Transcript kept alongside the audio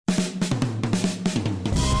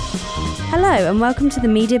Hello and welcome to the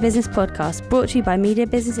Media Business Podcast, brought to you by Media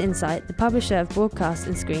Business Insight, the publisher of Broadcast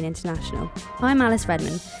and Screen International. I'm Alice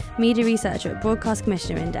Redman, Media Researcher at Broadcast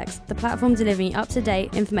Commissioner Index, the platform delivering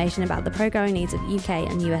up-to-date information about the programming needs of UK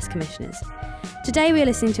and US commissioners. Today we are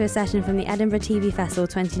listening to a session from the Edinburgh TV Festival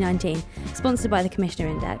 2019, sponsored by the Commissioner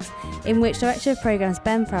Index, in which Director of Programmes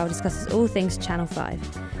Ben Farrell discusses all things Channel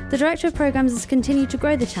 5. The Director of Programmes has continued to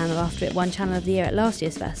grow the channel after it won Channel of the Year at last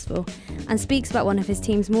year's festival, and speaks about one of his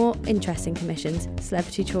team's more interesting commissions,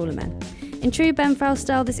 Celebrity Trawlermen. In true Ben Farrell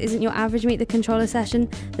style, this isn't your average Meet the Controller session.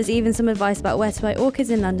 There's even some advice about where to buy orchids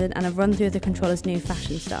in London and a run through of the Controller's new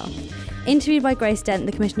fashion style. Interviewed by Grace Dent,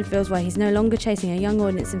 the Commissioner feels why he's no longer chasing a young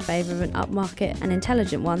audience in favour of an upmarket and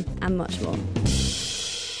intelligent one, and much more.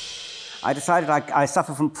 I decided I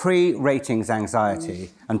suffer from pre-ratings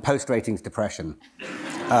anxiety and post-ratings depression.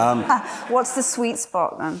 What's the sweet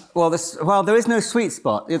spot then? Well, there is no sweet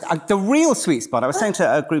spot. The real sweet spot, I was saying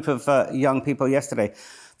to a group of young people yesterday,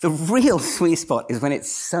 the real sweet spot is when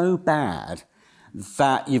it's so bad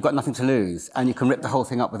that you've got nothing to lose and you can rip the whole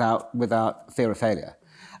thing up without fear of failure.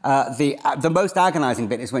 The most agonising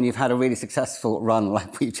bit is when you've had a really successful run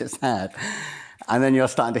like we've just had, and then you're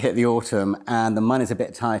starting to hit the autumn and the money's a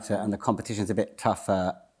bit tighter and the competition's a bit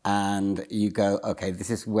tougher, and you go, OK, this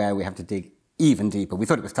is where we have to dig even deeper. We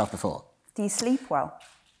thought it was tough before. Do you sleep well?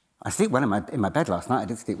 I sleep well in my bed last night. I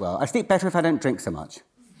did sleep well. I sleep better if I don't drink so much.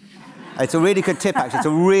 It's a really good tip, actually. It's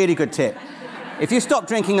a really good tip. If you stop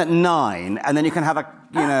drinking at 9 and then you can have a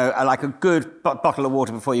good bottle of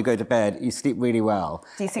water before you go to bed, you sleep really well.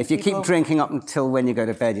 Do you think if you keep drinking up until when you go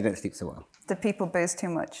to bed, you don't sleep so well. Do people booze too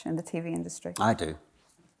much in the TV industry? I do.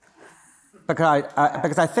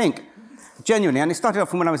 Because I think, genuinely, and it started off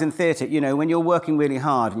from when I was in theatre, when you're working really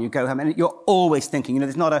hard and you go home and you're always thinking,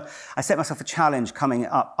 I set myself a challenge coming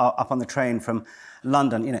up on the train from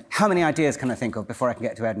London, how many ideas can I think of before I can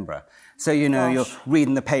get to Edinburgh? So, you're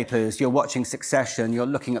reading the papers, you're watching Succession, you're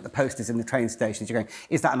looking at the posters in the train stations, you're going,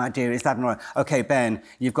 is that an idea, is that an idea? OK, Ben,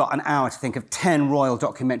 you've got an hour to think of 10 royal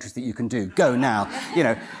documentaries that you can do. Go now,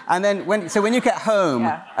 And then when you get home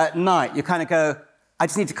at night, you kind of go, I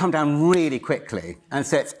just need to come down really quickly. And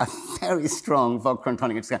so it's a very strong vodka and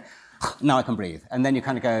tonic. And just go, now I can breathe. And then you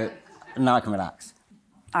kind of go, now I can relax.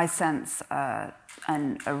 I sense a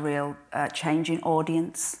real change in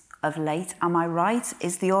audience of late. Am I right?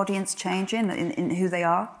 Is the audience changing in who they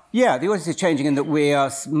are? Yeah, the audience is changing in that we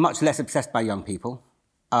are much less obsessed by young people.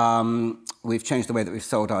 We've changed the way that we've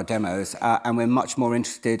sold our demos, and we're much more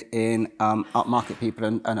interested in upmarket people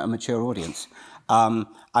and a mature audience.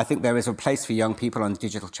 I think there is a place for young people on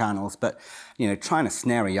digital channels, but trying to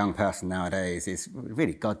snare a young person nowadays is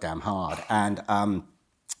really goddamn hard. And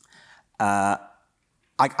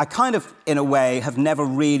I kind of, in a way, have never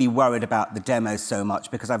really worried about the demos so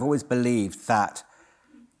much because I've always believed that,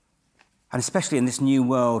 and especially in this new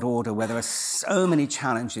world order where there are so many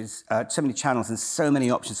challenges, so many channels and so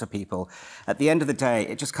many options for people, at the end of the day,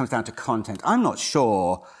 it just comes down to content. I'm not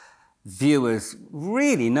sure viewers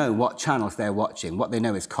really know what channels they're watching. What they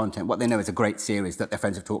know is content. What they know is a great series that their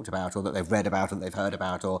friends have talked about or that they've read about or that they've heard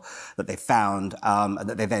about or that they've found and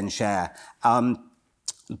that they then share.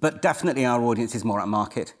 But definitely our audience is more at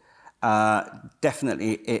market.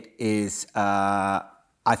 Definitely it is, I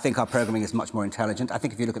think our programming is much more intelligent. I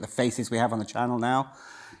think if you look at the faces we have on the channel now,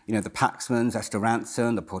 the Paxmans, Esther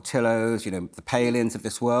Rantzen, the Portillos, the Palins of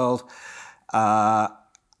this world,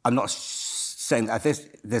 I'm not saying that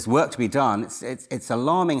there's work to be done. It's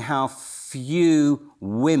alarming how few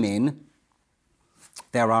women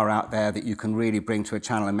there are out there that you can really bring to a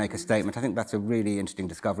channel and make a statement. I think that's a really interesting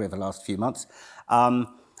discovery of the last few months.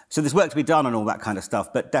 So there's work to be done on all that kind of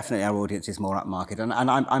stuff, but definitely our audience is more upmarket, and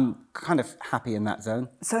I'm kind of happy in that zone.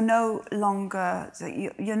 So no longer,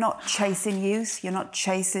 you're not chasing youth, you're not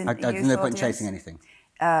chasing youth There's no point in chasing anything.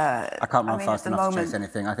 I can't run fast enough to chase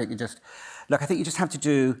anything. I think you just have to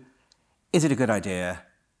do, is it a good idea?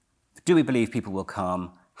 Do we believe people will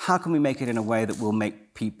come? How can we make it in a way that will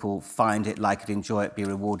make people find it, like it, enjoy it, be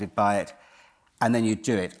rewarded by it? And then you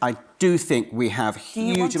do it. I do think we have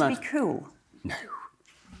huge amounts... Do you want to be cool? No.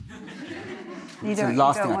 You don't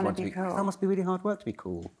want to be cool. That must be really hard work to be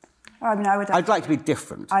cool. Well, I mean, I'd like to be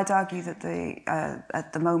different. I'd argue that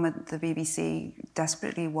at the moment the BBC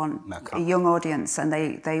desperately want a young audience, and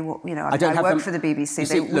they I work for the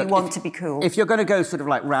BBC. We want to be cool. If you're going to go sort of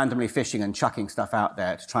like randomly fishing and chucking stuff out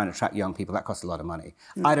there to try and attract young people, that costs a lot of money.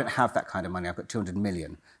 I don't have that kind of money. I've got 200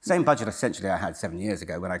 million. Same budget essentially I had 7 years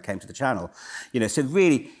ago when I came to the channel. So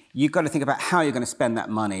really, you've got to think about how you're going to spend that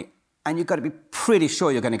money and you've got to be pretty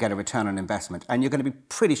sure you're going to get a return on investment, and you're going to be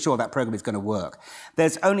pretty sure that program is going to work.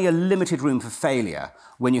 There's only a limited room for failure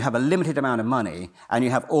when you have a limited amount of money and you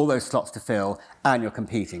have all those slots to fill and you're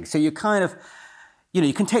competing. So you kind of,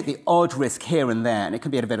 you can take the odd risk here and there, and it can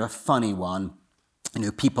be a bit of a funny one.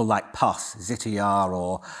 People like Puss, Zitayar,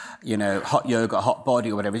 or, Hot Yoga, Hot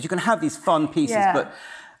Body, or whatever. You can have these fun pieces, but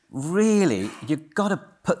really, you've got to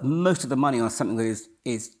put most of the money on something that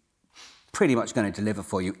is pretty much going to deliver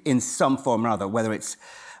for you in some form or other, whether it's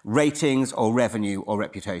ratings or revenue or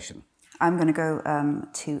reputation. I'm going to go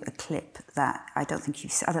to a clip that I don't think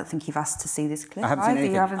you've asked to see this clip. I haven't seen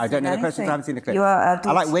anything. I don't know the questions. I haven't seen the clip.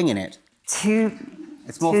 I like winging it.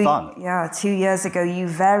 It's more fun. Yeah, 2 years ago, you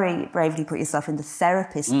very bravely put yourself in the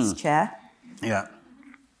therapist's chair. Yeah.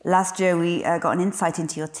 Last year, we got an insight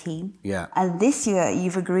into your team. Yeah. And this year,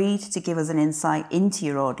 you've agreed to give us an insight into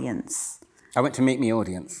your audience. I went to meet my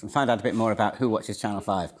audience and found out a bit more about who watches Channel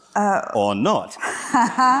 5. Or not,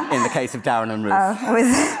 in the case of Darren and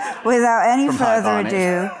Ruth. Without any further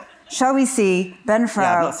ado, shall we see Ben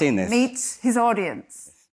Frau meet his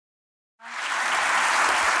audience?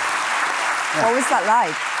 Yeah. What was that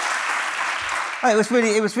like? It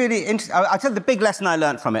was really interesting. I tell you the big lesson I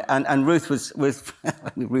learned from it, and Ruth was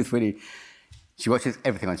Ruth really. She watches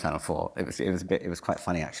everything on Channel 4. It was quite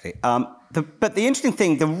funny, actually. But the interesting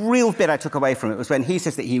thing, the real bit I took away from it was when he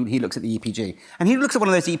says that he looks at the EPG. And he looks at one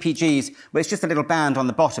of those EPGs where it's just a little band on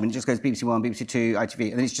the bottom and it just goes BBC One, BBC Two, ITV,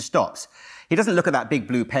 and then it just stops. He doesn't look at that big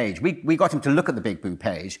blue page. We got him to look at the big blue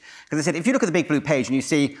page because I said, if you look at the big blue page and you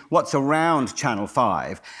see what's around Channel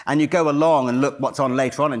 5 and you go along and look what's on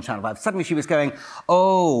later on in Channel 5, suddenly she was going,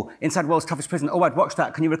 oh, Inside World's Toughest Prison, oh, I'd watch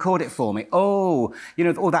that, can you record it for me? Oh,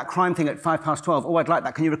 all that crime thing at 12:05, oh, I'd like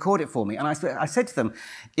that, can you record it for me? And I said to them,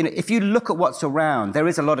 if you look at what's around, there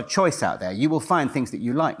is a lot of choice out there. You will find things that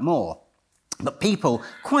you like more. But people,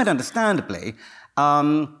 quite understandably,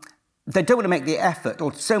 they don't want to make the effort,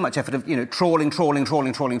 or so much effort of, trawling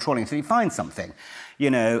until you find something.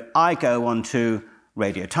 I go onto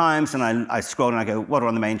Radio Times and I scroll and I go, what are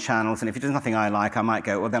on the main channels? And if there's nothing I like, I might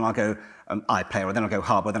go, well, then I'll go iPlayer, or then I'll go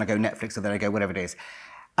Hub, or then I'll go Netflix, or then I go whatever it is.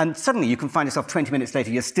 And suddenly you can find yourself 20 minutes later,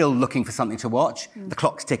 you're still looking for something to watch. The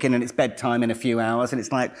clock's ticking and it's bedtime in a few hours, and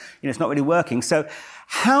it's like, it's not really working. So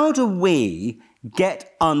how do we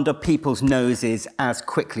get under people's noses as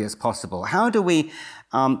quickly as possible? How do we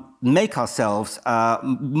make ourselves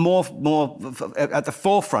more at the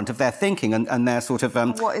forefront of their thinking and their sort of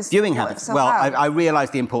viewing habits? So I realise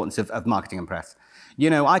the importance of marketing and press.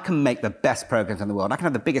 I can make the best programs in the world. I can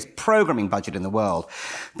have the biggest programming budget in the world.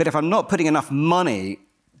 But if I'm not putting enough money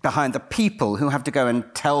behind the people who have to go and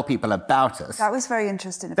tell people about us... That was very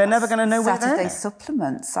interesting. They're never going to know where they're. Saturday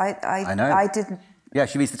supplements. I know. I didn't... Yeah,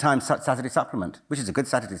 she reads the Times Saturday supplement, which is a good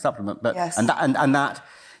Saturday supplement. But yes. And that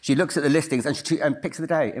she looks at the listings and she picks of the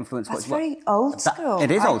day, influence. That's very old school. It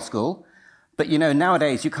is old school. But,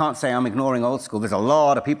 nowadays you can't say I'm ignoring old school. There's a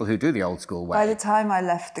lot of people who do the old school way. By the time I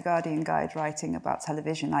left the Guardian Guide writing about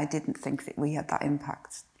television, I didn't think that we had that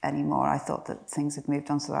impact anymore. I thought that things had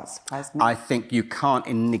moved on, so that surprised me. I think you can't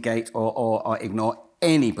negate or ignore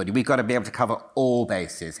anybody. We've got to be able to cover all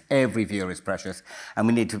bases. Every viewer is precious. And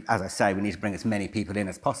we need to, as I say, we need to bring as many people in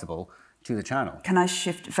as possible to the channel. Can I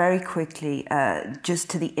shift very quickly just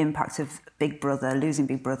to the impact of Big Brother, losing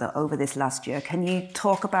Big Brother over this last year? Can you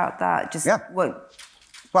talk about that? Well,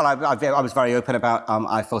 I was very open about,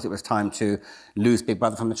 I thought it was time to lose Big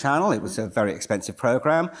Brother from the channel. It was a very expensive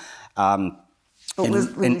programme. Were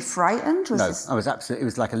you frightened? I was absolutely, it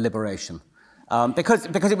was like a liberation. Because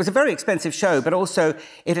it was a very expensive show, but also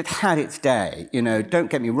it had had its day. Don't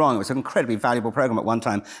get me wrong, it was an incredibly valuable programme at one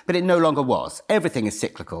time, but it no longer was. Everything is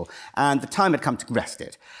cyclical, and the time had come to rest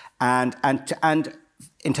it. And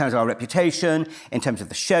in terms of our reputation, in terms of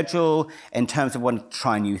the schedule, in terms of wanting to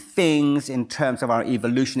try new things, in terms of our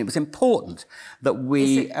evolution, it was important that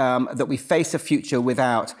we face a future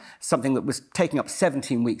without something that was taking up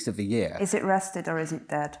 17 weeks of the year. Is it rested or is it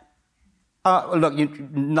dead? Look,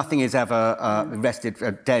 nothing is ever rested,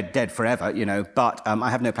 dead forever, but I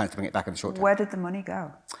have no plans to bring it back in the short term. Where did the money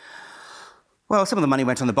go? Well, some of the money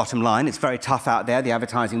went on the bottom line. It's very tough out there. The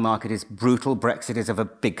advertising market is brutal. Brexit is of a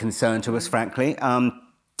big concern to us, frankly.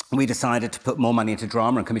 We decided to put more money into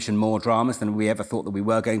drama and commission more dramas than we ever thought that we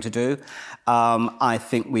were going to do. I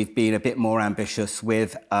think we've been a bit more ambitious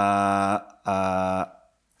with our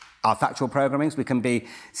factual programmings. We can be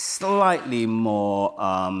slightly more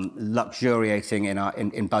luxuriating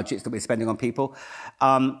in budgets that we're spending on people.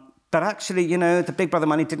 But actually, the Big Brother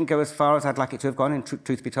money didn't go as far as I'd like it to have gone, in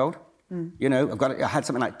truth be told. I had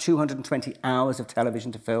something like 220 hours of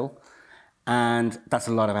television to fill, and that's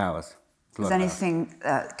a lot of hours. Has anything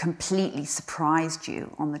completely surprised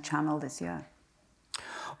you on the channel this year?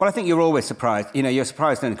 Well, I think you're always surprised. You know, you're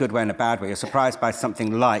surprised in a good way and a bad way. You're surprised by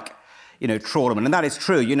something like, you know, Trawlerman, and that is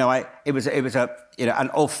true. You know, it was an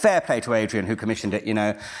all fair play to Adrian who commissioned it. You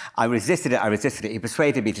know, I resisted it. He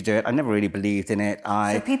persuaded me to do it. I never really believed in it.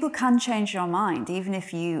 So people can change your mind, even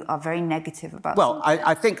if you are very negative about. Well,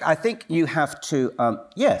 I think you have to.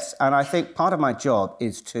 Yes, and I think part of my job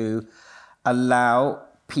is to allow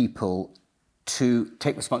people to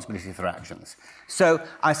take responsibility for their actions. So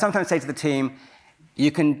I sometimes say to the team, you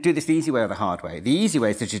can do this the easy way or the hard way. The easy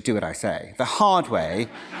way is to just do what I say. The hard way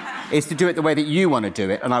is to do it the way that you want to do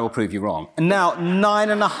it, and I will prove you wrong. And now,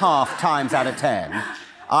 9.5 times out of 10,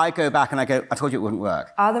 I go back and I go, I told you it wouldn't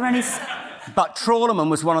work. Are there any... But Trawlerman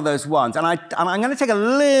was one of those ones, and I'm going to take a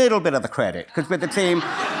little bit of the credit, because with the team,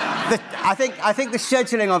 I think the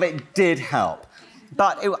scheduling of it did help.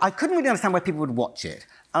 But I couldn't really understand why people would watch it.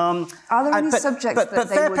 Are there any subjects that But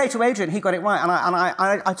fair play to Adrian, he got it right. And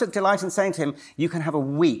I took delight in saying to him, you can have a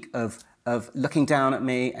week of looking down at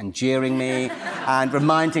me and jeering me and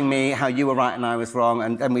reminding me how you were right and I was wrong,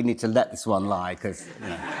 and then we need to let this one lie, because, you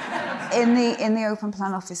know. In the open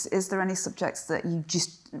plan office, is there any subjects that you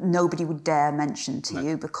just nobody would dare mention to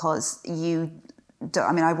you because you don't...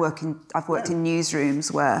 I mean, I've worked in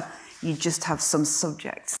newsrooms where you just have some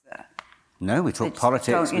subjects that... No, we talk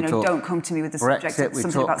politics. Don't come to me with the subject of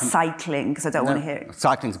something about cycling, because I don't want to hear it.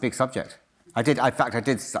 Cycling's a big subject. I did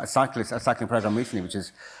a cycling program recently, which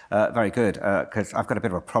is very good, because I've got a bit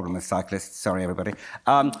of a problem with cyclists. Sorry, everybody.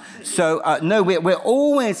 No, we're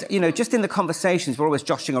always, you know, just in the conversations, we're always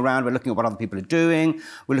joshing around. We're looking at what other people are doing.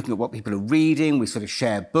 We're looking at what people are reading. We sort of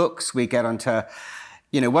share books. We get onto...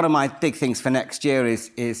 You know, one of my big things for next year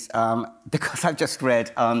is because I've just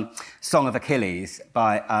read Song of Achilles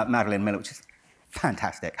by Madeline Miller, which is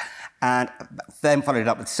fantastic, and then followed it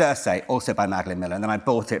up with Circe, also by Madeline Miller, and then I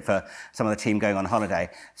bought it for some of the team going on holiday.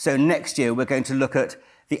 So next year we're going to look at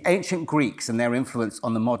the ancient Greeks and their influence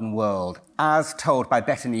on the modern world, as told by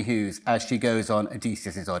Bettany Hughes as she goes on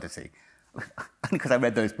Odysseus' Odyssey. Because I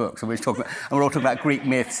read those books, and we're all talking about Greek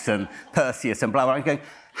myths and Perseus and blah, blah. I'm going,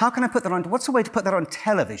 how can I put that on... What's the way to put that on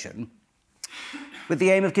television with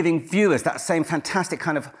the aim of giving viewers that same fantastic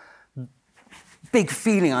kind of big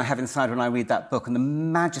feeling I have inside when I read that book, and the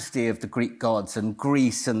majesty of the Greek gods and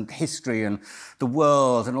Greece and history and the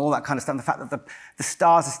world and all that kind of stuff, and the fact that the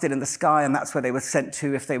stars are still in the sky and that's where they were sent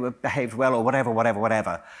to if they were behaved well or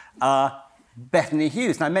whatever. Bettany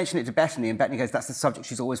Hughes. And I mentioned it to Bettany, and Bettany goes, that's the subject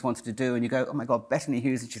she's always wanted to do. And you go, oh my God, Bettany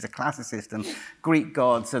Hughes, and she's a classicist, and Greek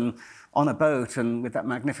gods, and on a boat, and with that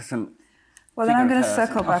magnificent... Well, then I'm going to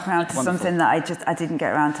circle back around to something that I didn't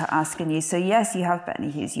get around to asking you. So yes, you have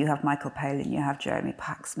Bettany Hughes, you have Michael Palin, you have Jeremy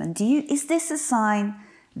Paxman. Is this a sign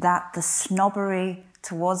that the snobbery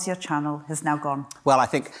towards your channel has now gone? Well, I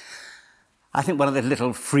think one of the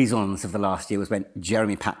little frisons of the last year was when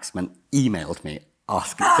Jeremy Paxman emailed me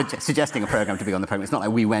suggesting a programme to be on the programme. It's not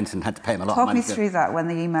like we went and had to pay him a lot of money. Talk me through that when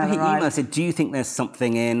the email arrived. He emailed and said, do you think there's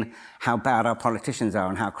something in how bad our politicians are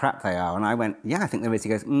and how crap they are? And I went, yeah, I think there is. He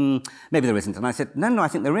goes, maybe there isn't. And I said, no, I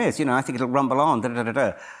think there is. You know, I think it'll rumble on,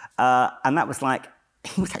 and that was like,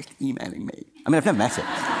 he was actually emailing me. I mean, I've never met him.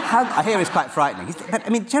 I hear it's quite frightening. But, I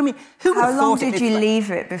mean, Jeremy, who would have thought... How long did you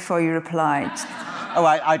leave it before you replied? Oh,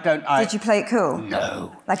 I don't... Did you play it cool?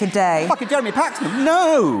 No. Like a day? Fucking Jeremy Paxman,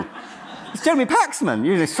 no! It's Jeremy Paxman.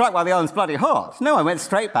 Usually strike while the iron's bloody hot. No, I went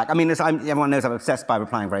straight back. I mean, everyone knows I'm obsessed by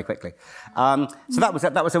replying very quickly. So that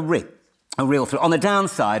was a real thrill. On the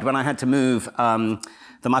downside, when I had to move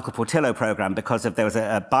the Michael Portillo programme because there was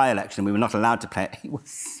a by-election, we were not allowed to play it. He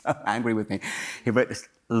was so angry with me. He wrote this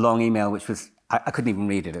long email, which was... I couldn't even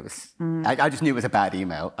read it. It was... I just knew it was a bad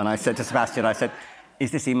email. And I said to Sebastian, is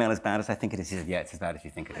this email as bad as I think it is? He said, yeah, it's as bad as you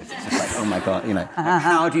think it is. It's just like, oh my God, you know.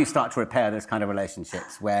 How do you start to repair those kind of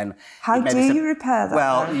relationships when... How do you repair that?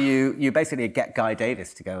 Well, you basically get Guy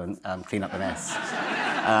Davis to go and clean up the mess.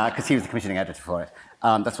 Because he was the commissioning editor for it.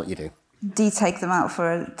 That's what you do. Do you take them out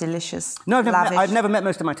for a delicious, No, I've never met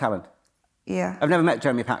most of my talent. Yeah. I've never met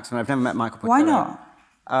Jeremy Paxman. I've never met Michael Portillo. Why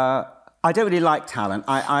not? I don't really like talent.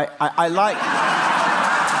 I like...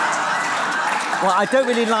 Well, I don't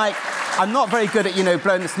really like... I'm not very good at, you know,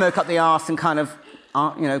 blowing the smoke up the arse and kind of,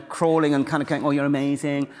 you know, crawling and kind of going, oh, you're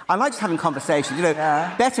amazing. I like just having conversations. You know,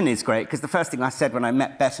 Bettany's great, because the first thing I said when I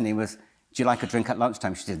met Bettany was, do you like a drink at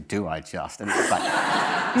lunchtime? She said, do I just? And it's like,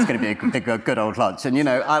 it's going to be a good old lunch. And,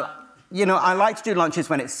 I like to do lunches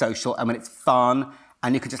when it's social and when it's fun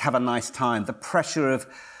and you can just have a nice time. The pressure of,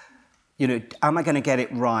 you know, am I going to get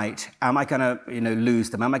it right? Am I going to, you know, lose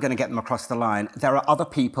them? Am I going to get them across the line? There are other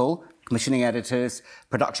people, commissioning editors,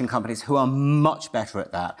 production companies who are much better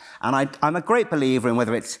at that. And I'm a great believer in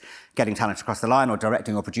whether it's getting talent across the line or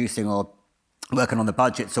directing or producing or working on the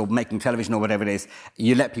budgets or making television or whatever it is,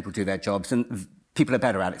 you let people do their jobs and people are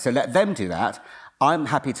better at it. So let them do that. I'm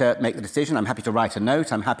happy to make the decision. I'm happy to write a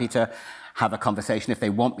note. I'm happy to have a conversation if they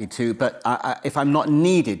want me to. But if I'm not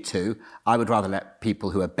needed to, I would rather let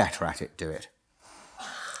people who are better at it do it.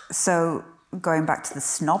 So going back to the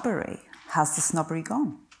snobbery, how's the snobbery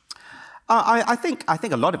gone? I think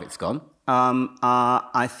a lot of it's gone.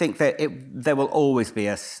 I think that there will always be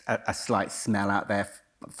a slight smell out there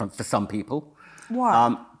for some people.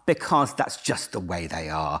 Why? Because that's just the way they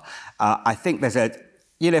are. I think there's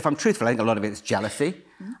if I'm truthful, I think a lot of it is jealousy.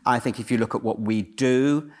 Mm-hmm. I think if you look at what we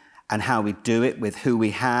do and how we do it with who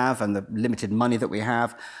we have and the limited money that we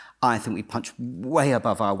have, I think we punch way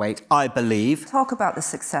above our weight, I believe. Talk about the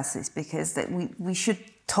successes, because we should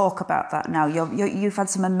talk about that now. You've had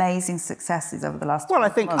some amazing successes over the last 12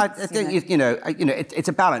 months. Well, I think it's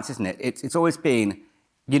a balance, isn't it? It's always been,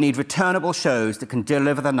 you need returnable shows that can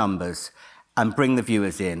deliver the numbers and bring the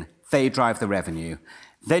viewers in. They drive the revenue.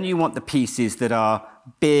 Then you want the pieces that are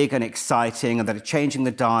big and exciting and that are changing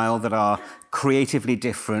the dial, that are creatively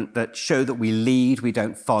different, that show that we lead, we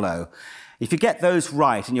don't follow. If you get those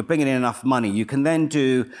right and you're bringing in enough money, you can then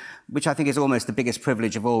do, which I think is almost the biggest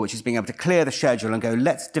privilege of all, which is being able to clear the schedule and go,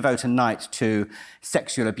 let's devote a night to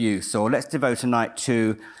sexual abuse, or let's devote a night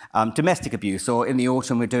to domestic abuse, or in the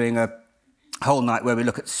autumn we're doing a whole night where we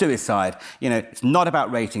look at suicide. It's not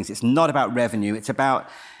about ratings, it's not about revenue, it's about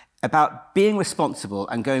being responsible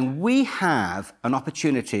and going, we have an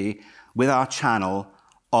opportunity with our channel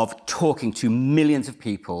of talking to millions of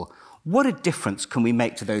people. What a difference can we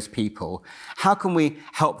make to those people? How can we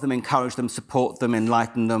help them, encourage them, support them,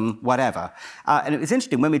 enlighten them, whatever? And it was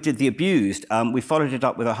interesting, when we did The Abused, we followed it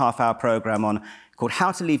up with a half-hour programme called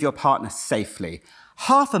How to Leave Your Partner Safely.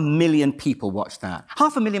 500,000 people watched that.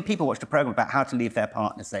 500,000 people watched a programme about how to leave their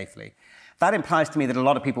partner safely. That implies to me that a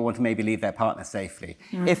lot of people want to maybe leave their partner safely.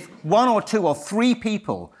 Mm. If 1 or 2 or 3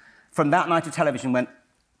 people from that night of television went,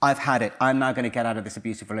 I've had it, I'm now going to get out of this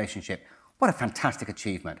abusive relationship, what a fantastic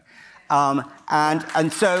achievement.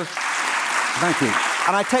 And so, thank you.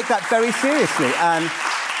 And I take that very seriously. And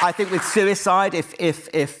I think with suicide,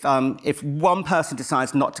 if one person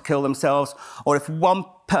decides not to kill themselves, or if one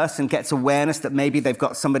person gets awareness that maybe they've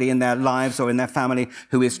got somebody in their lives or in their family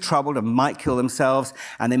who is troubled and might kill themselves,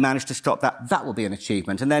 and they manage to stop that, that will be an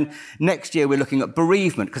achievement. And then next year we're looking at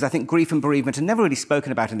bereavement, because I think grief and bereavement are never really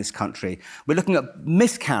spoken about in this country. We're looking at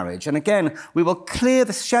miscarriage, and again, we will clear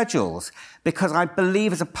the schedules, because I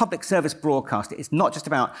believe as a public service broadcaster, it's not just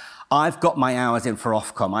about, I've got my hours in for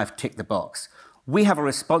Ofcom, I've ticked the box. We have a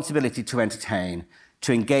responsibility to entertain,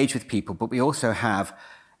 to engage with people, but we also have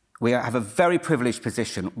a very privileged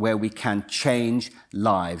position where we can change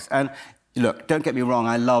lives. And look, don't get me wrong,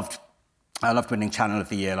 I loved winning Channel of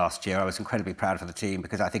the Year last year. I was incredibly proud for the team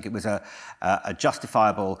because I think it was a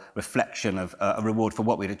justifiable reflection of a reward for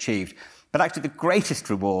what we'd achieved. But actually the greatest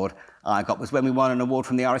reward I got was when we won an award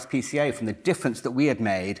from the RSPCA, from the difference that we had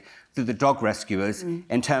made through the dog rescuers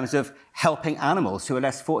in terms of helping animals who are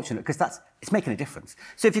less fortunate, because it's making a difference.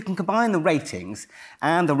 So if you can combine the ratings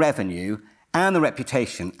and the revenue and the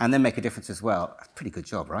reputation and then make a difference as well, that's a pretty good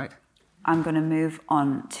job, right? I'm going to move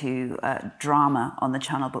on to drama on the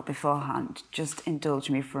channel, but beforehand, just indulge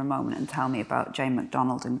me for a moment and tell me about Jane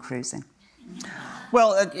McDonald and cruising.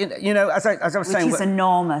 Well, as I was saying... Which is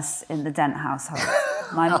enormous in the Dent household.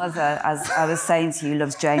 My mother, as I was saying to you,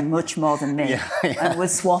 loves Jane much more than me, and would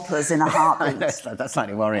swap us in a heartbeat. That's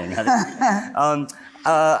slightly worrying.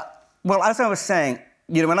 Well, as I was saying,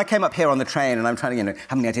 when I came up here on the train and I'm trying to,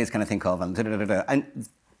 how many ideas can I think of? And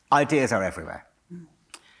ideas are everywhere.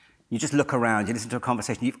 You just look around, you listen to a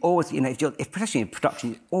conversation, you've always, especially in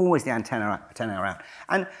production, you're always the antenna out.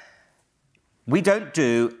 And we don't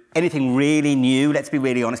do anything really new, let's be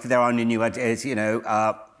really honest, there are new ideas,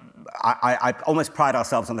 I almost pride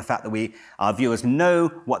ourselves on the fact that our viewers know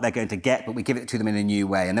what they're going to get, but we give it to them in a new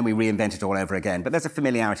way, and then we reinvent it all over again. But there's a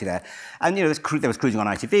familiarity there. And, there was cruising on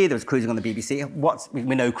ITV, there was cruising on the BBC.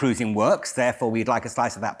 We know cruising works, therefore we'd like a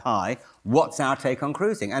slice of that pie. What's our take on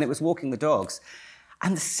cruising? And it was walking the dogs.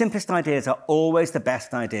 And the simplest ideas are always the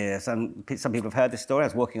best ideas. And some people have heard this story. I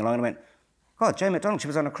was walking along and I went, God, Jane McDonald, she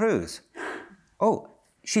was on a cruise. Oh,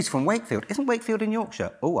 she's from Wakefield. Isn't Wakefield in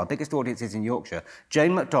Yorkshire? Oh, our biggest audience is in Yorkshire.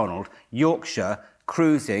 Jane McDonald, Yorkshire,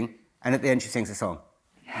 cruising, and at the end she sings a song.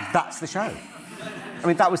 That's the show. I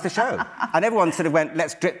mean, that was the show. And everyone sort of went,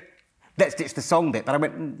 let's drip let's ditch the song bit. But I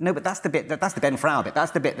went, no, but that's the bit, that's the Ben Frau bit.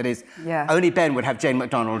 That's the bit that is, only Ben would have Jane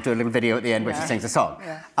McDonald do a little video at the end where she sings a song.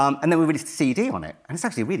 Yeah. And then we released a CD on it. And it's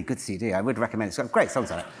actually a really good CD. I would recommend it. It's got great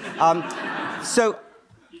songs on it. So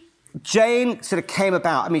Jane sort of came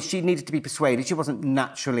about. I mean, she needed to be persuaded. She wasn't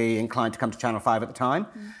naturally inclined to come to Channel 5 at the time.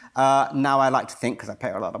 Now I like to think, because I pay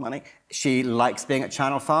her a lot of money, she likes being at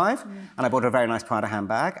Channel 5. And I bought her a very nice Prada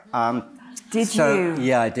handbag. Did you?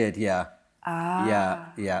 Yeah, I did, yeah.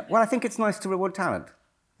 Yeah. Well, I think it's nice to reward talent.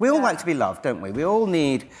 We all like to be loved, don't we? We all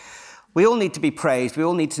need to be praised. We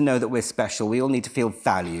all need to know that we're special. We all need to feel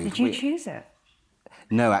valued. Did you choose it?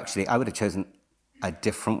 No, actually, I would have chosen a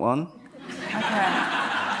different one. Okay.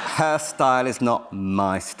 Her style is not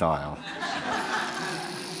my style.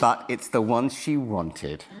 But it's the one she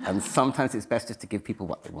wanted. And sometimes it's best just to give people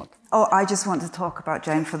what they want. Oh, I just want to talk about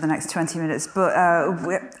Jane for the next 20 minutes. But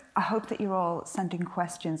I hope that you're all sending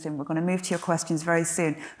questions in. We're going to move to your questions very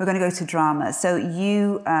soon. We're going to go to drama. So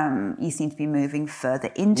you seem to be moving further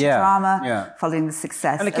into drama, following the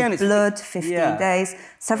success of Blood, 15 Days.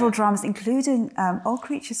 Several dramas, including All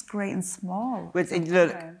Creatures Great and Small.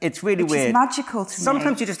 It's really weird. It's magical to me.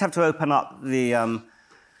 Sometimes you just have to open up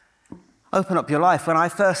your life. When I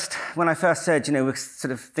first said, we're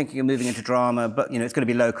sort of thinking of moving into drama, but, it's going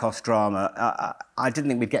to be low-cost drama, I didn't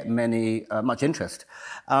think we'd get much interest.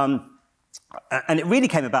 And it really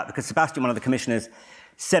came about because Sebastian, one of the commissioners,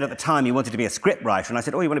 said at the time he wanted to be a scriptwriter. And I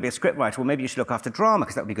said, you want to be a scriptwriter? Well, maybe you should look after drama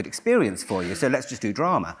because that would be a good experience for you. So let's just do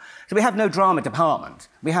drama. So we have no drama department.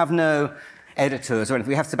 We have no editors or anything.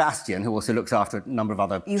 We have Sebastian, who also looks after a number of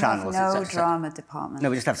other channels. You have no drama department? No,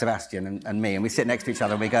 we just have Sebastian and me, and we sit next to each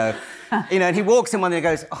other and we go, and he walks in one day and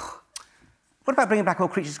goes, what about bringing back All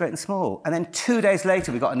Creatures Great and Small? And then 2 days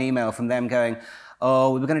later, we got an email from them going, we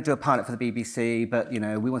were going to do a pilot for the BBC, but,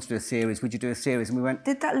 we want to do a series. Would you do a series? And we went...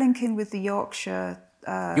 Did that link in with the Yorkshire...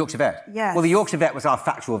 Yorkshire Vet? Yes. Well, the Yorkshire Vet was our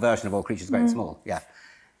factual version of All Creatures Great and Small, yeah.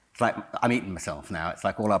 It's like, I'm eating myself now. It's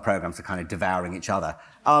like all our programmes are kind of devouring each other.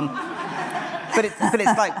 But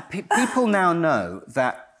it's like people now know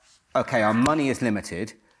that, OK, our money is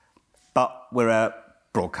limited, but we're a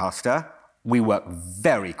broadcaster. We work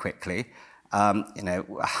very quickly.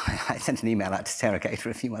 I sent an email out to Sarah Gator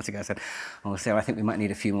a few months ago. I said, Sarah, I think we might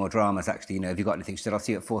need a few more dramas, actually. Have you got anything? She said, I'll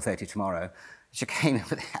see you at 4:30 tomorrow. She came in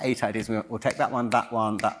with 8 ideas. We'll take that one,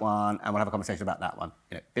 and we'll have a conversation about that one.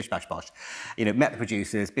 Bish, bash, bosh. Met the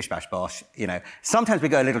producers, bish, bash, bosh. Sometimes we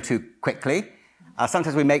go a little too quickly.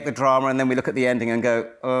 Sometimes we make the drama and then we look at the ending and go,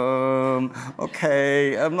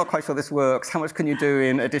 OK, I'm not quite sure this works. How much can you do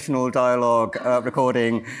in additional dialogue,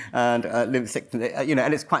 recording, and lip sync?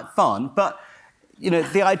 And it's quite fun. But,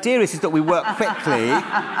 the idea is that we work quickly.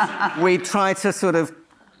 We try to sort of,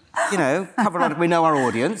 cover a lot. We know our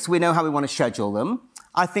audience. We know how we want to schedule them.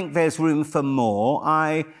 I think there's room for more.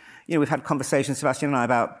 We've had conversations, Sebastian and I,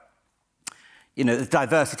 about the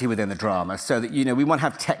diversity within the drama, so that, we want to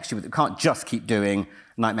have texture. We can't just keep doing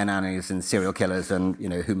nightmare nannies and serial killers and,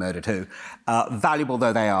 who murdered who, valuable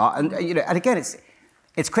though they are. And, and again,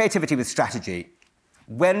 it's creativity with strategy.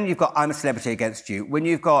 When you've got I'm a Celebrity Against You, when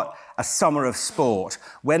you've got a summer of sport,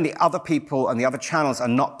 when the other people and the other channels are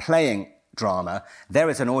not playing drama, there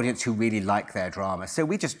is an audience who really like their drama. So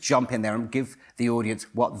we just jump in there and give the audience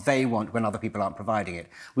what they want when other people aren't providing it.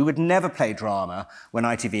 We would never play drama when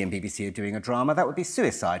ITV and BBC are doing a drama. That would be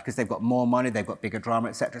suicide because they've got more money, they've got bigger drama,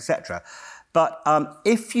 etc., etc. But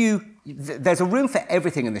there's a room for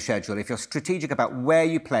everything in the schedule if you're strategic about where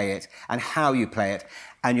you play it and how you play it,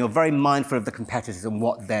 and you're very mindful of the competitors and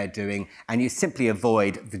what they're doing, and you simply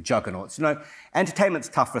avoid the juggernauts. Entertainment's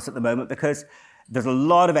tough for us at the moment because there's a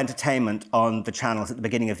lot of entertainment on the channels at the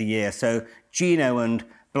beginning of the year. So Gino and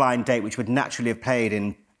Blind Date, which would naturally have played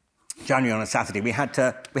in January on a Saturday, we had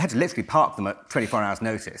to literally park them at 24 hours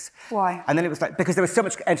notice. Why? And then it was like, because there was so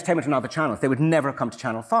much entertainment on other channels, they would never have come to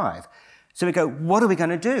Channel 5. So we go, what are we going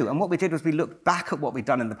to do? And what we did was we looked back at what we'd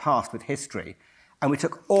done in the past with history, and we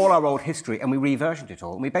took all our old history and we reversioned it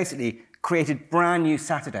all. And we basically created brand new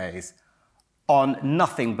Saturdays on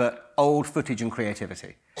nothing but old footage and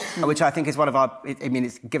creativity, which I think is one of our...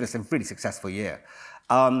 it's given us a really successful year.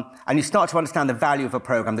 And you start to understand the value of a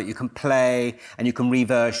programme that you can play and you can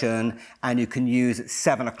reversion and you can use at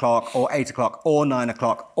 7 o'clock or 8 o'clock or 9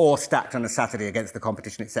 o'clock or stacked on a Saturday against the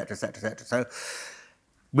competition, etc., etc., etc. So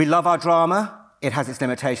we love our drama. It has its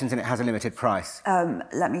limitations and it has a limited price.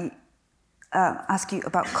 Let me ask you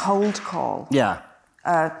about Cold Call. Yeah.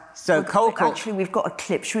 So Cold Call... Actually, we've got a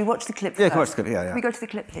clip. Should we watch the clip first? Yeah, of course. Yeah. Can we go to the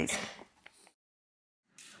clip, please?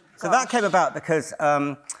 So that came about because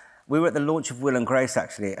we were at the launch of Will and Grace,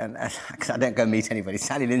 actually, and because I don't go meet anybody,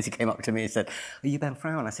 Sally Lindsay came up to me and said, "Are you Ben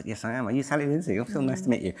Frown?" I said, "Yes, I am." "Are you Sally Lindsay?" "Oh, so nice to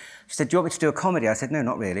meet you." She said, "Do you want me to do a comedy?" I said, "No,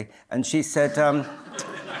 not really." And she said,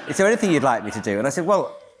 "Is there anything you'd like me to do?" And I said,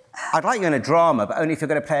 "Well, I'd like you in a drama, but only if you're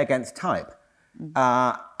going to play against type.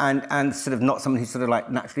 And sort of not someone who's sort of like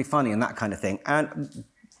naturally funny and that kind of thing." And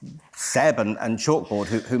Seb and Chalkboard,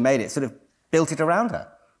 who made it, sort of built it around her.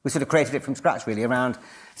 We sort of created it from scratch, really, around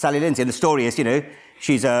Sally Lindsay. And the story is,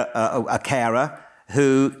 she's a carer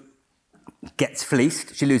who gets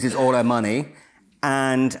fleeced. She loses all her money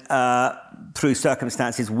and, through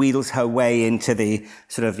circumstances, wheedles her way into the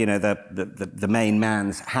sort of, the main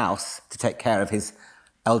man's house to take care of his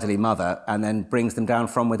elderly mother, and then brings them down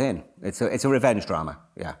from within. It's a revenge drama,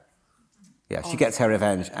 yeah. Yeah, she gets her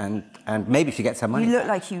revenge, and maybe she gets her money. You look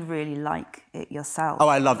like you really like it yourself. Oh,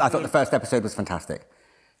 I thought the first episode was fantastic.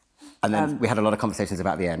 And then we had a lot of conversations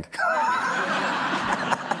about the end.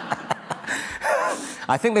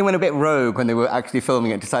 I think they went a bit rogue when they were actually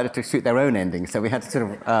filming it, decided to shoot their own ending, so we had to sort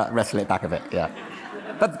of wrestle it back a bit, yeah.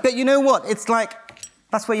 But you know what? It's like,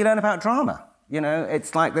 that's where you learn about drama.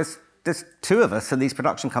 It's like there's two of us and these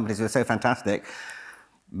production companies who are so fantastic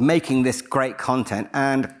making this great content,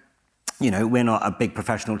 and we're not a big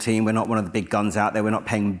professional team, we're not one of the big guns out there, we're not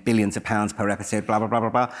paying billions of pounds per episode, blah, blah, blah, blah,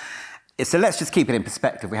 blah. So let's just keep it in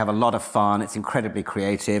perspective. We have a lot of fun, it's incredibly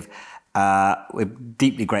creative, we're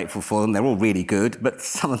deeply grateful for them, they're all really good, but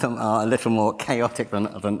some of them are a little more chaotic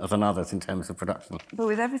than others in terms of production. But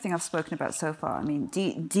with everything I've spoken about so far, I mean,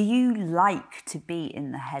 do you like to be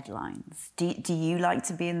in the headlines? Do you like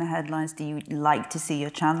to be in the headlines? Do you like to see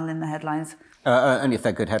your channel in the headlines? Only if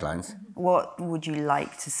they're good headlines. What would you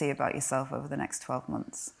like to see about yourself over the next 12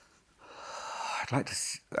 months? I'd like to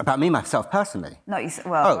see... About me, myself, personally? Not yourself,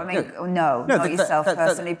 not yourself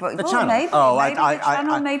personally, but the channel. Maybe the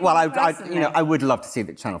channel, maybe I would love to see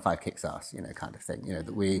that Channel 5 kicks ass, kind of thing.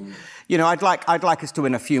 That we... I'd like us to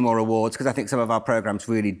win a few more awards, because I think some of our programmes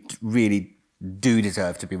really, really do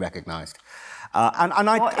deserve to be recognised. And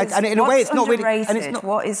in a way, it's not really. And it's not,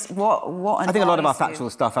 what? I think a lot of our factual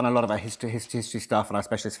stuff and a lot of our history stuff and our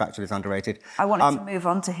specialist factual is underrated. I wanted to move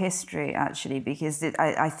on to history actually, because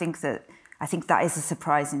I think that is a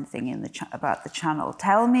surprising thing about the channel.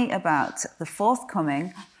 Tell me about the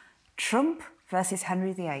forthcoming Trump versus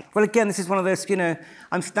Henry VIII. Well, again, this is one of those.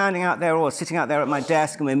 I'm standing out there or sitting out there at my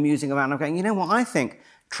desk and we're musing around. I'm going, you know what? I think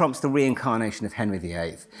Trump's the reincarnation of Henry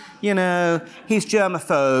VIII. He's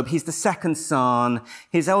germaphobe, he's the second son,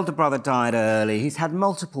 his older brother died early, he's had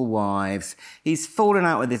multiple wives, he's fallen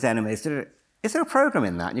out with his enemies. Is there a programme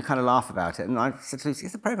in that? And you kind of laugh about it. And I said to Lucy,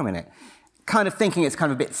 is there a programme in it? Kind of thinking it's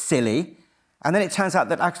kind of a bit silly. And then it turns out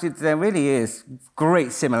that actually there really is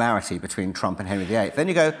great similarity between Trump and Henry VIII. Then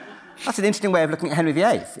you go, that's an interesting way of looking at Henry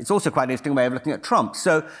VIII. It's also quite an interesting way of looking at Trump.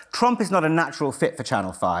 So Trump is not a natural fit for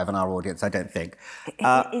Channel 5 and our audience, I don't think.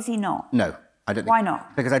 Is he not? No, I don't think. Why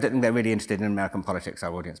not? Because I don't think they're really interested in American politics,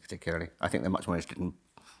 our audience particularly. I think they're much more interested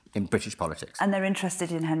in British politics. And they're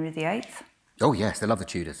interested in Henry VIII? Oh, yes, they love the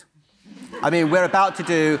Tudors. I mean, we're about to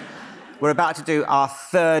do our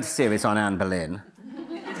third series on Anne Boleyn.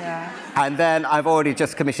 Yeah. And then I've already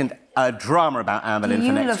just commissioned a drama about Anne Boleyn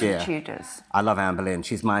for next year. Do you love the Tudors? I love Anne Boleyn.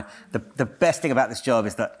 She's the best thing about this job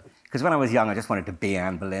is that, because when I was young, I just wanted to be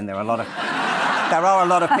Anne Boleyn. There are a lot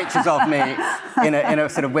of pictures of me in a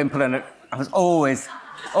sort of wimple, and I was always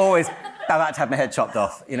about to have my head chopped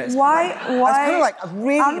off. Why? I was kind of like,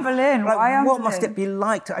 really, Anne Boleyn? Like, why Anne what Boleyn? must it be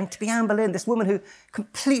like to be Anne Boleyn, this woman who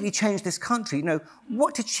completely changed this country?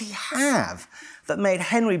 What did she have that made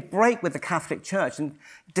Henry break with the Catholic Church and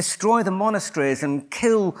destroy the monasteries and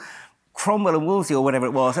kill Cromwell and Wolsey or whatever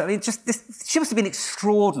it was? I mean, she must have been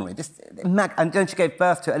extraordinary. And then she gave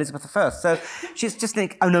birth to Elizabeth I. So she's just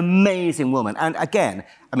an amazing woman. And again,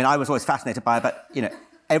 I mean, I was always fascinated by her, but,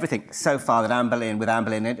 everything so far that Anne Boleyn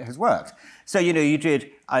in it has worked. So,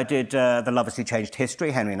 I did The Lovers Who Changed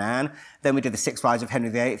History, Henry and Anne. Then we did The Six Wives of Henry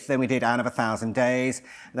VIII. Then we did Anne of 1,000 Days.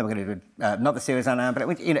 Then we're going to do another series on Anne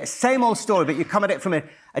Boleyn. Same old story, but you come at it from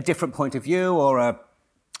a different point of view or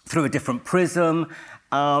through a different prism.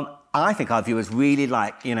 I think our viewers really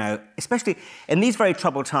like, especially in these very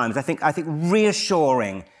troubled times, I think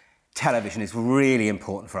reassuring television is really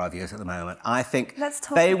important for our viewers at the moment. I think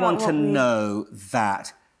they want to know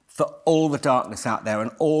that for all the darkness out there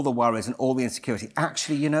and all the worries and all the insecurity,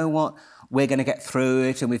 actually, you know what? We're going to get through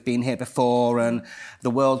it, and we've been here before, and the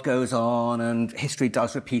world goes on, and history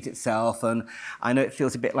does repeat itself. And I know it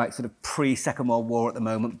feels a bit like sort of pre-Second World War at the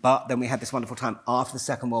moment, but then we had this wonderful time after the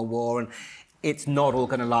Second World War, and it's not all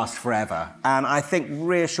going to last forever. And I think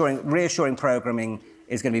reassuring programming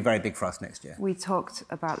is going to be very big for us next year. We talked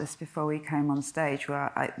about this before we came on stage,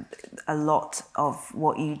 where a lot of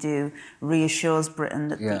what you do reassures Britain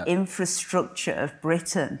that the infrastructure of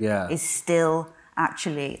Britain is still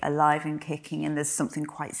actually alive and kicking, and there's something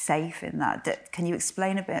quite safe in that. Can you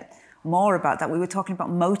explain a bit more about that? We were talking about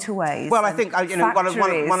motorways. Well, I think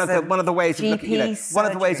one of the ways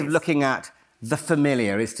of looking at the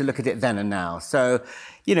familiar is to look at it then and now. So,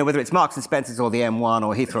 whether it's Marks and Spencer's or the M1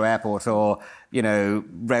 or Heathrow Airport or,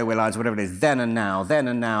 railway lines, whatever it is, then and now,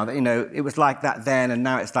 it was like that then and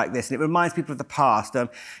now it's like this. And it reminds people of the past.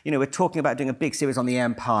 We're talking about doing a big series on the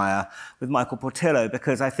Empire with Michael Portillo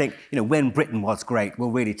because I think, when Britain was great,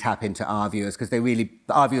 we'll really tap into our viewers because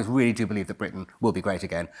our viewers really do believe that Britain will be great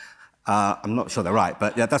again. I'm not sure they're right,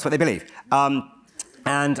 but that's what they believe.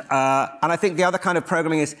 And I think the other kind of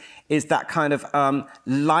programming is that kind of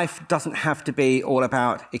life doesn't have to be all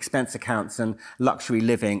about expense accounts and luxury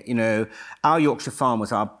living. Our Yorkshire Farm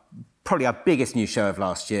was probably our biggest new show of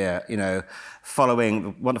last year, following the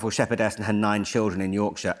wonderful shepherdess and her 9 children in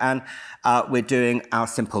Yorkshire. And we're doing Our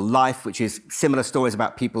Simple Life, which is similar stories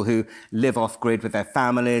about people who live off-grid with their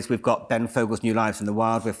families. We've got Ben Fogle's New Lives in the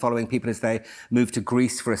Wild. We're following people as they move to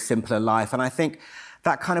Greece for a simpler life. And I think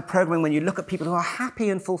that kind of programming, when you look at people who are happy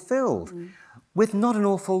and fulfilled with not an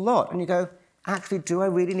awful lot, and you go, actually, do I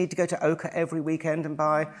really need to go to Ochre every weekend and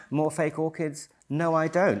buy more fake orchids? No, I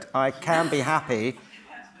don't. I can be happy.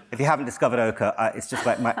 If you haven't discovered Ochre, it's just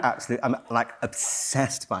like I'm like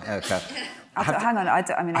obsessed by Ochre. I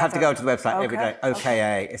have to go to the website every day.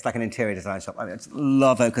 OKA. It's like an interior design shop. I just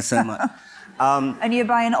love Ochre so much. And you're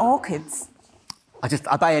buying orchids?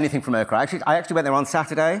 I buy anything from Ochre. I actually went there on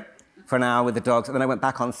Saturday for an hour with the dogs, and then I went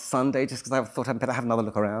back on Sunday just because I thought I'd better have another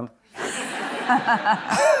look around.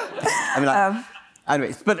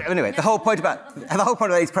 Anyway, the whole point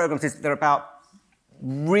of these programs is they're about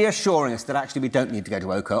reassuring us that actually we don't need to go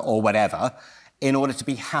to Ochre or whatever in order to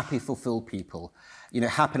be happy, fulfilled people.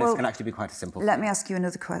 Happiness can actually be quite a simple thing. Let me ask you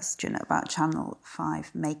another question about Channel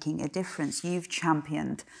 5 making a difference. You've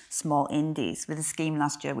championed small indies with a scheme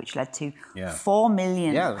last year which led to £4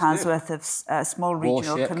 million worth of small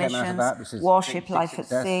regional Warship commissions. Warship, Life at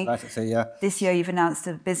Sea. This year you've announced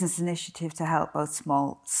a business initiative to help both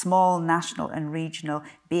small national and regional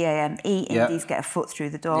BAME indies get a foot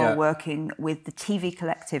through the door, working with the TV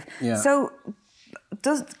Collective. So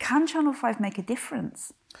can Channel 5 make a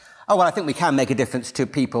difference? Oh, well, I think we can make a difference to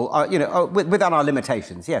people, within our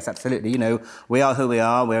limitations. Yes, absolutely. We are who we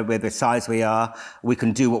are. We're the size we are. We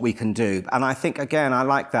can do what we can do. And I think, again, I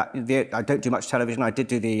like that. I don't do much television. I did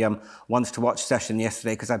do the Ones to Watch session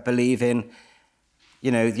yesterday because I believe in,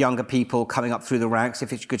 younger people coming up through the ranks.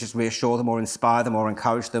 If you could just reassure them or inspire them or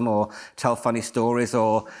encourage them or tell funny stories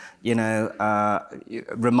or,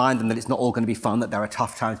 remind them that it's not all going to be fun, that there are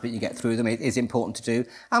tough times, but you get through them. It is important to do.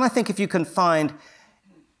 And I think if you can find...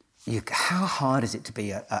 how hard is it to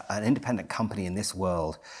be an independent company in this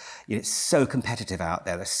world? It's so competitive out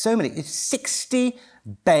there. There's so many. 60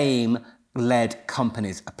 BAME-led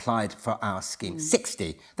companies applied for our scheme.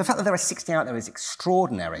 60. The fact that there are 60 out there is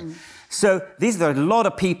extraordinary. So these are a lot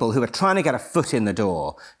of people who are trying to get a foot in the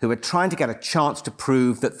door, who are trying to get a chance to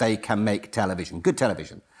prove that they can make television, good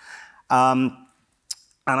television. And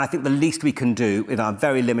I think the least we can do with our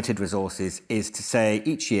very limited resources is to say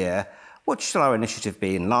each year, what shall our initiative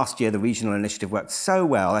be? And last year, the regional initiative worked so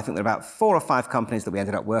well. I think there are about 4 or 5 companies that we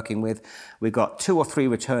ended up working with. We've got 2 or 3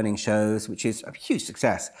 returning shows, which is a huge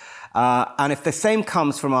success. And if the same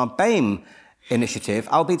comes from our BAME initiative,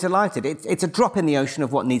 I'll be delighted. It's a drop in the ocean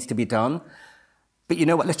of what needs to be done. But you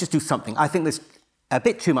know what? Let's just do something. I think there's a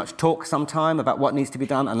bit too much talk sometime about what needs to be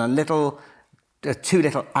done and too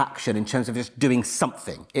little action in terms of just doing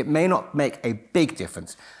something. It may not make a big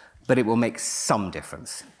difference, but it will make some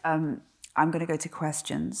difference. I'm going to go to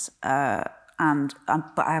questions, but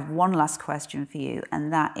I have one last question for you,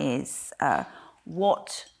 and that is,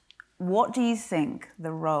 what do you think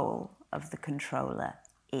the role of the controller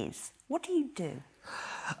is? What do you do?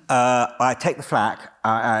 I take the flak.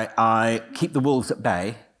 I keep the wolves at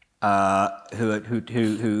bay,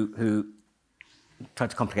 who try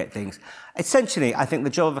to complicate things. Essentially, I think the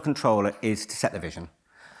job of a controller is to set the vision.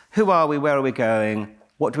 Who are we? Where are we going?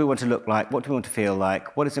 What do we want to look like? What do we want to feel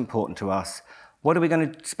like? What is important to us? What are we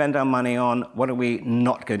going to spend our money on? What are we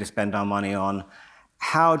not going to spend our money on?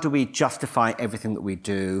 How do we justify everything that we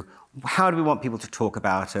do? How do we want people to talk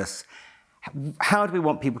about us? How do we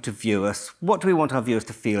want people to view us? What do we want our viewers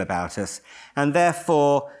to feel about us? And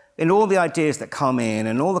therefore, in all the ideas that come in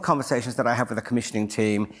and all the conversations that I have with the commissioning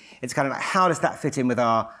team, it's kind of like, how does that fit in with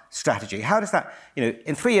our strategy? How does that,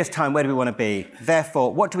 in 3 years' time, where do we want to be?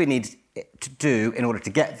 Therefore, what do we need to do in order to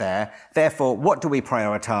get there. Therefore, what do we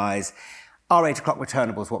prioritise? Are 8 o'clock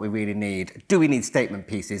returnables what we really need? Do we need statement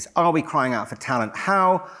pieces? Are we crying out for talent?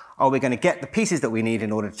 How are we going to get the pieces that we need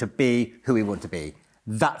in order to be who we want to be?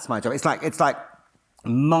 That's my job. It's like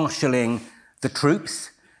marshalling the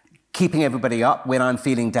troops, keeping everybody up when I'm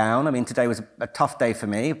feeling down. I mean, today was a tough day for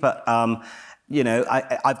me, but I've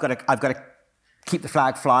got to keep the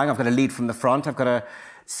flag flying. I've got to lead from the front. I've got to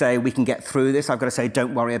say we can get through this. I've got to say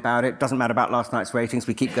don't worry about it. Doesn't matter about last night's ratings.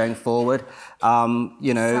 We keep going forward.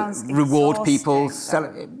 Reward people.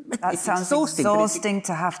 That sounds exhausting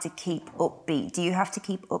to have to keep upbeat. Do you have to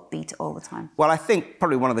keep upbeat all the time? Well, I think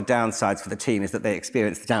probably one of the downsides for the team is that they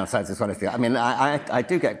experience the downsides as well as the... I mean, I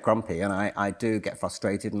do get grumpy and I do get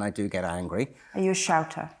frustrated and I do get angry. Are you a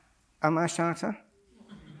shouter? Am I a shouter?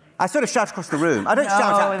 I sort of shout across the room. I don't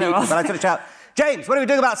shout at people, but I sort of shout, James, what are we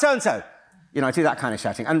doing about so-and-so? I do that kind of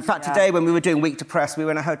shouting. And in fact, today when we were doing Week to Press, we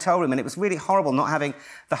were in a hotel room and it was really horrible not having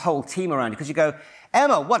the whole team around you because you go,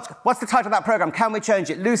 Emma, what's the title of that programme? Can we change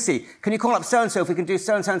it? Lucy, can you call up so-and-so if we can do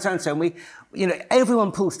so-and-so and so-and-so? And we,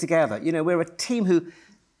 everyone pulls together. We're a team who,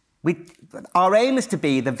 our aim is to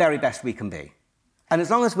be the very best we can be. And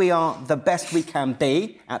as long as we are the best we can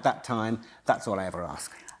be at that time, that's all I ever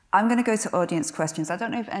ask. I'm going to go to audience questions. I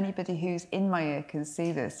don't know if anybody who's in my ear can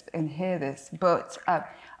see this and hear this, but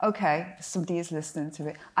OK, somebody is listening to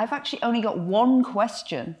it. I've actually only got one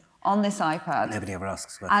question on this iPad. Nobody ever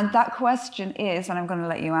asks. But... And that question is, and I'm going to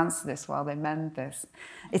let you answer this while they mend this.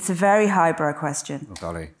 It's a very highbrow question. Oh,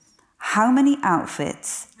 golly. How many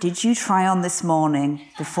outfits did you try on this morning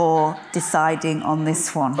before deciding on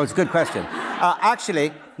this one? Oh, it's a good question.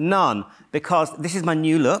 Actually, none, because this is my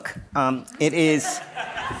new look. It is...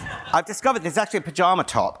 I've discovered there's actually a pyjama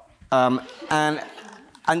top, and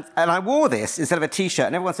I wore this instead of a T-shirt,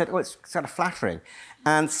 and everyone said, oh, it's sort of flattering.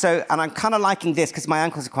 And I'm kind of liking this because my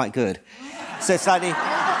ankles are quite good. So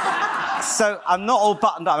I'm not all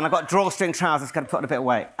buttoned up, and I've got drawstring trousers, got to put on a bit of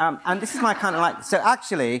weight. And this is my kind of like... So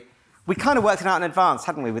actually, we kind of worked it out in advance,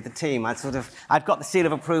 hadn't we, with the team? I'd got the seal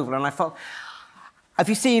of approval, and I thought... Have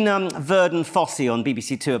you seen Verdon Fosse on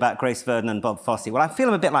BBC Two about Grace Verdon and Bob Fosse? Well, I feel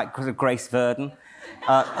I'm a bit like Grace Verdon.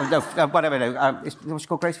 What's she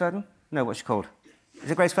called, Grace Verdon? No, what's she called? Is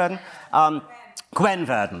it Grace Verdon? Gwen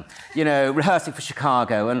Verdon, rehearsing for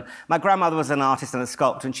Chicago. And my grandmother was an artist and a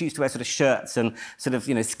sculptor, and she used to wear sort of shirts and sort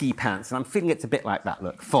of, ski pants. And I'm feeling it's a bit like that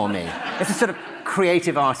look for me. It's a sort of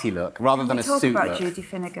creative, arty look rather than a suit look. You talk about Judy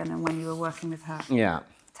Finnegan and when you were working with her. Yeah.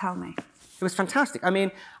 Tell me. It was fantastic. I mean,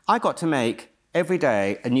 I got to make every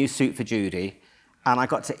day a new suit for Judy, and I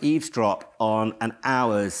got to eavesdrop on an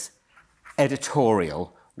hour's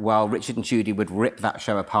editorial while Richard and Judy would rip that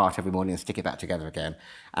show apart every morning and stick it back together again.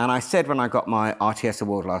 And I said when I got my RTS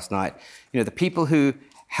award last night, the people who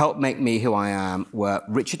helped make me who I am were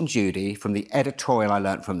Richard and Judy from the editorial I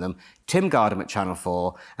learnt from them, Tim Gardam at Channel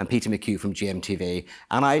 4, and Peter McHugh from GMTV.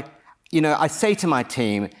 And I say to my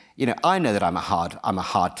team, I know that I'm a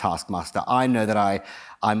hard taskmaster. I know that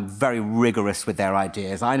I'm very rigorous with their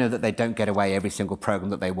ideas. I know that they don't get away every single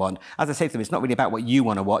programme that they want. As I say to them, it's not really about what you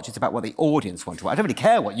want to watch, it's about what the audience want to watch. I don't really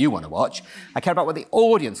care what you want to watch. I care about what the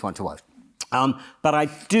audience want to watch. But I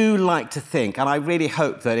do like to think, and I really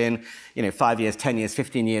hope that in 5 years, 10 years,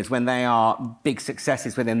 15 years, when they are big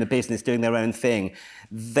successes within the business doing their own thing,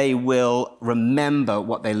 they will remember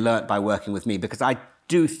what they learnt by working with me, because I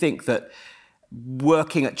do think that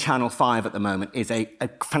working at Channel 5 at the moment is a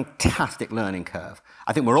fantastic learning curve.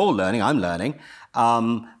 I think we're all learning, I'm learning,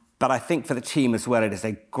 but I think for the team as well, it is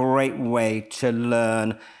a great way to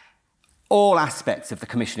learn all aspects of the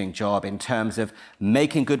commissioning job in terms of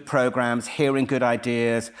making good programmes, hearing good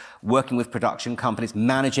ideas, working with production companies,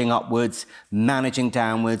 managing upwards, managing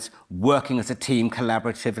downwards, working as a team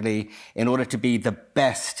collaboratively in order to be the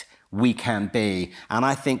best we can be. And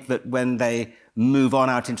I think that when they move on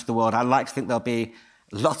out into the world, I like to think there'll be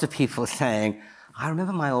lots of people saying, I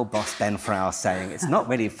remember my old boss, Ben Frowell, saying, it's not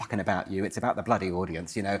really fucking about you, it's about the bloody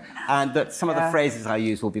audience, and that some of the phrases I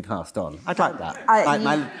use will be passed on. I'd like that,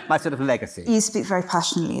 my sort of legacy. You speak very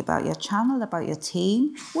passionately about your channel, about your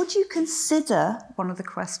team. Would you consider, one of the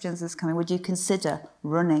questions that's coming, would you consider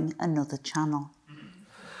running another channel?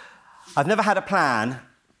 I've never had a plan.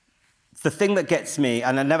 The thing that gets me,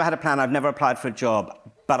 and I've never had a plan, I've never applied for a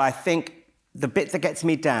job, but I think the bit that gets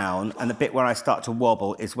me down and the bit where I start to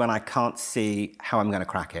wobble is when I can't see how I'm going to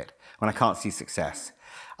crack it, when I can't see success.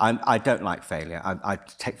 I don't like failure. I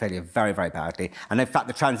take failure very, very badly. And in fact,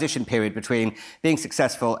 the transition period between being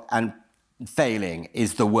successful and failing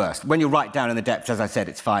is the worst. When you're right down in the depths, as I said,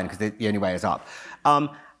 it's fine because the only way is up.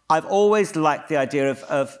 I've always liked the idea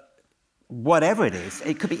of whatever it is.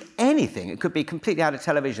 It could be anything. It could be completely out of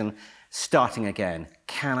television, starting again.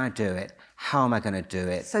 Can I do it? How am I going to do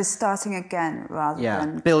it? So starting again rather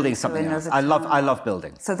than building something else. I love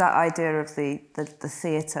building. So that idea of the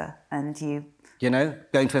theatre and you. You know,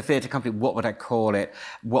 going to a theatre company, what would I call it?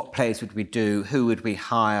 What plays would we do? Who would we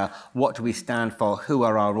hire? What do we stand for? Who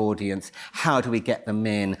are our audience? How do we get them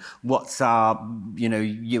in? What's our,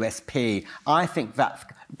 USP? I think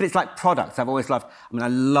that, but it's like products. I've always loved, I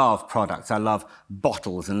love products. I love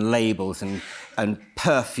bottles and labels and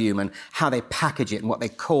perfume and how they package it and what they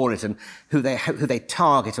call it and who they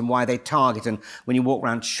target and why they target and when you walk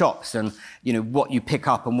around shops and, what you pick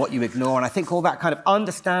up and what you ignore. And I think all that kind of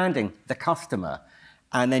understanding the customer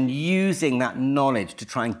and then using that knowledge to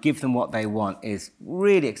try and give them what they want is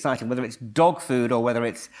really exciting, whether it's dog food or whether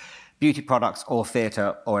it's beauty products or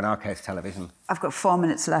theatre or, in our case, television. I've got 4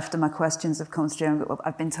 minutes left and my questions have come through.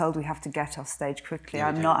 I've been told we have to get off stage quickly.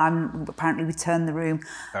 Apparently we turned the room.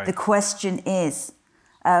 The question is,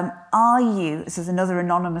 this is another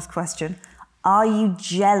anonymous question, are you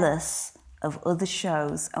jealous of other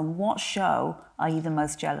shows and what show are you the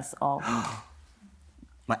most jealous of?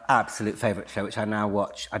 My absolute favourite show, which I now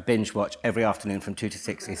watch, I binge watch every afternoon from 2 to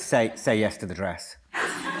 6, is Say Yes to the Dress.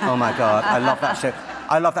 Oh my God, I love that show.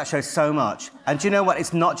 I love that show so much. And do you know what?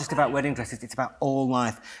 It's not just about wedding dresses, it's about all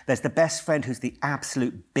life. There's the best friend who's the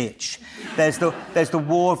absolute bitch. There's the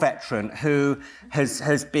war veteran who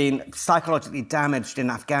has been psychologically damaged in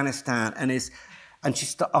Afghanistan and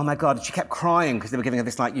oh my God, she kept crying because they were giving her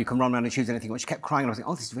this, you can run around and choose anything. She kept crying and I was like,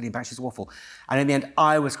 oh, this is really embarrassing, she's awful. And in the end,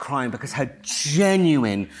 I was crying because her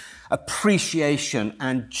genuine appreciation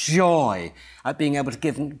and joy at being able to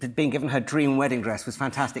being given her dream wedding dress was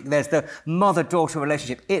fantastic. There's the mother-daughter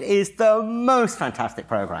relationship. It is the most fantastic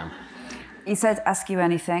programme. You said, ask you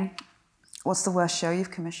anything. What's the worst show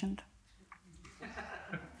you've commissioned?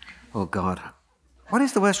 Oh God. What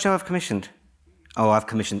is the worst show I've commissioned? Oh, I've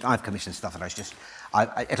commissioned stuff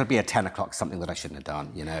that it'll be at 10 o'clock, something that I shouldn't have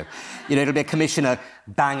done, it'll be a commissioner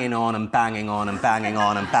banging on and banging on and banging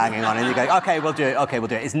on and banging on, and you go, okay, we'll do it.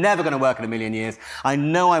 It's never going to work in a million years. I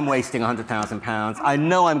know I'm wasting £100,000. I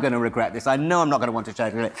know I'm going to regret this. I know I'm not going to want to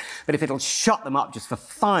change it. But if it'll shut them up just for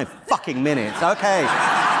 5 fucking minutes, okay.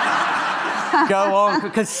 Go on,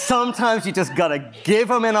 because sometimes you just got to give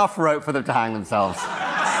them enough rope for them to hang themselves.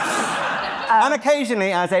 And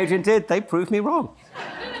occasionally, as Adrian did, they proved me wrong.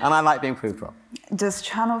 And I like being proved wrong. Does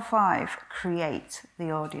Channel 5 create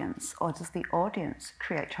the audience, or does the audience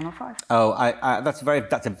create Channel 5? Oh, that's a very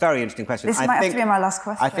interesting question. This might have to be my last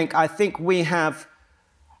question. I think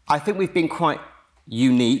we've been quite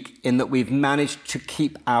unique in that we've managed to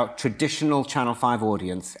keep our traditional Channel 5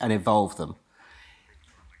 audience and evolve them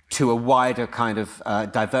to a wider kind of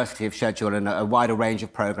diversity of schedule and a wider range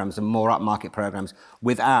of programmes and more upmarket programmes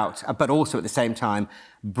but also at the same time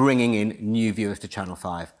bringing in new viewers to Channel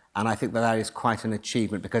 5. And I think that is quite an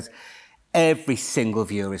achievement because every single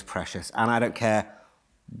viewer is precious. And I don't care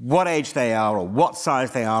what age they are or what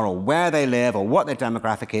size they are or where they live or what their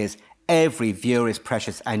demographic is, every viewer is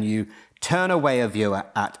precious and you turn away a viewer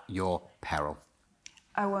at your peril.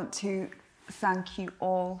 I want to thank you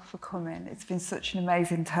all for coming. It's been such an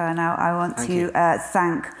amazing turnout. I want to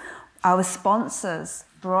thank our sponsors,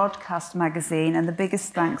 Broadcast Magazine, and the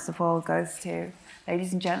biggest thanks of all goes to,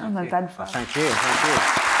 ladies and gentlemen, Ben Fox. Thank you.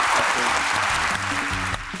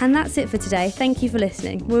 And that's it for today. Thank you for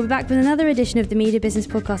listening. We'll be back with another edition of the Media Business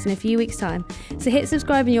Podcast in a few weeks' time. So hit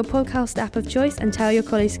subscribe in your podcast app of choice and tell your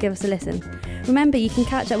colleagues to give us a listen. Remember, you can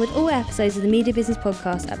catch up with all episodes of the Media Business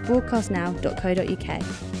Podcast at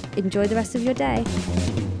broadcastnow.co.uk. Enjoy the rest of your day.